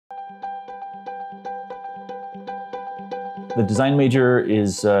The design major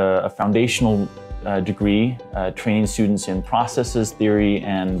is a foundational degree training students in processes, theory,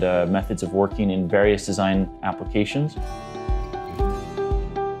 and methods of working in various design applications.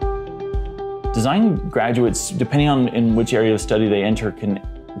 Design graduates, depending on in which area of study they enter, can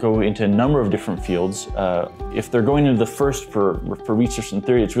go into a number of different fields. If they're going into the first for research and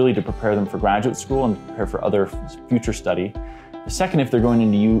theory, it's really to prepare them for graduate school and prepare for other future study. The second, if they're going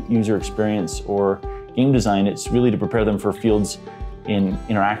into user experience or game design, it's really to prepare them for fields in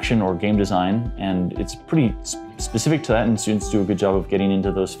interaction or game design, and it's pretty specific to that, and students do a good job of getting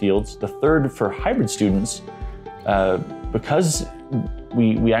into those fields. The third, for hybrid students, because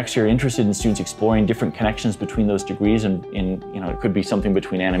we actually are interested in students exploring different connections between those degrees, and it could be something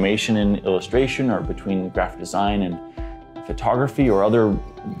between animation and illustration, or between graphic design and photography, or other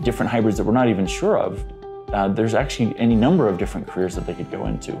different hybrids that we're not even sure of. There's actually any number of different careers that they could go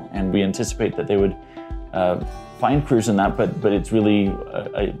into, and we anticipate that they would find careers in that, but it's really,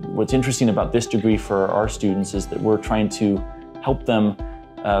 what's interesting about this degree for our students is that we're trying to help them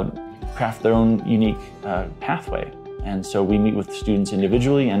craft their own unique pathway. And so we meet with students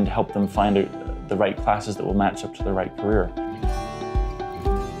individually and help them find the right classes that will match up to their right career.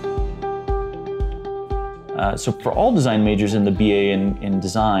 So for all design majors in the BA in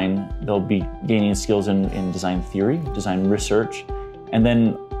design, they'll be gaining skills in design theory, design research, and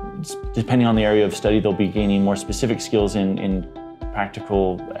then depending on the area of study, they'll be gaining more specific skills in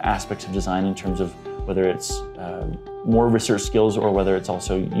practical aspects of design, in terms of whether it's more research skills or whether it's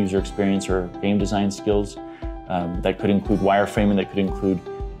also user experience or game design skills. That could include wireframing, that could include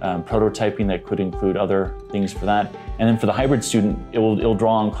prototyping, that could include other things for that. And then for the hybrid student, it'll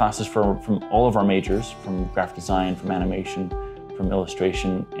draw on classes from all of our majors, from graphic design, from animation, from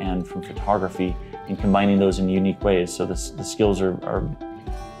illustration, and from photography, and combining those in unique ways. So the skills are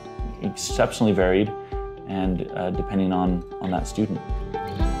exceptionally varied, and depending on that student.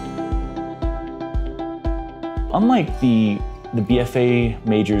 Unlike the BFA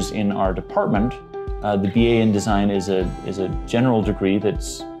majors in our department, the BA in design is a general degree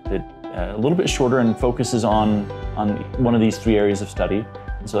that's a little bit shorter and focuses on one of these three areas of study.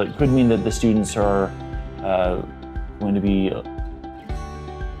 And so it could mean that the students are going to be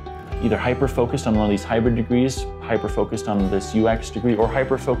either hyper-focused on one of these hybrid degrees, hyper-focused on this UX degree, or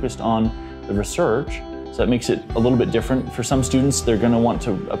hyper-focused on the research. So that makes it a little bit different. For some students, they're going to want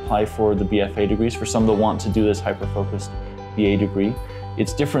to apply for the BFA degrees. For some, they'll want to do this hyper-focused BA degree.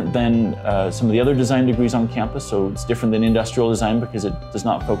 It's different than some of the other design degrees on campus, so it's different than industrial design because it does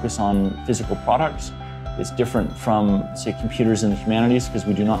not focus on physical products. It's different from, say, computers and the humanities, because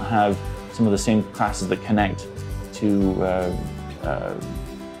we do not have some of the same classes that connect to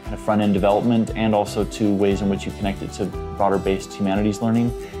kind of front-end development, and also to ways in which you connect it to broader-based humanities learning.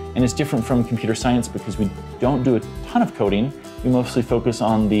 And it's different from computer science because we don't do a ton of coding. We mostly focus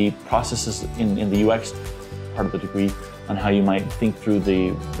on the processes in the UX part of the degree, on how you might think through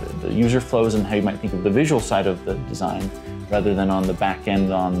the user flows and how you might think of the visual side of the design, rather than on the back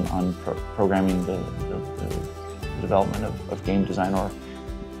end on programming the development of game design or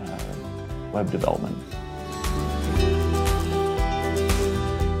web development.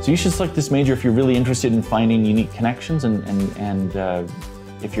 So you should select this major if you're really interested in finding unique connections, and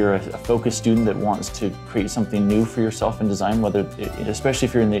if you're a focused student that wants to create something new for yourself in design, especially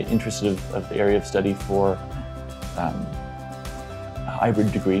if you're in the interest of the area of study for a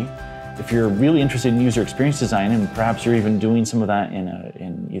hybrid degree. If you're really interested in user experience design, and perhaps you're even doing some of that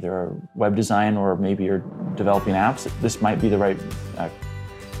in either a web design, or maybe you're developing apps, this might be the right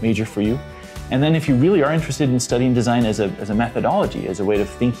major for you. And then if you really are interested in studying design as a methodology, as a way of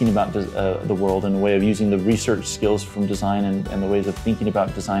thinking about the world, and a way of using the research skills from design and the ways of thinking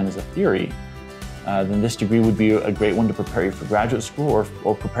about design as a theory, then this degree would be a great one to prepare you for graduate school,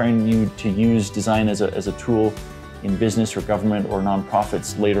 or preparing you to use design as a tool in business or government or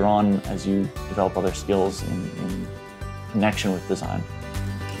nonprofits later on, as you develop other skills in connection with design.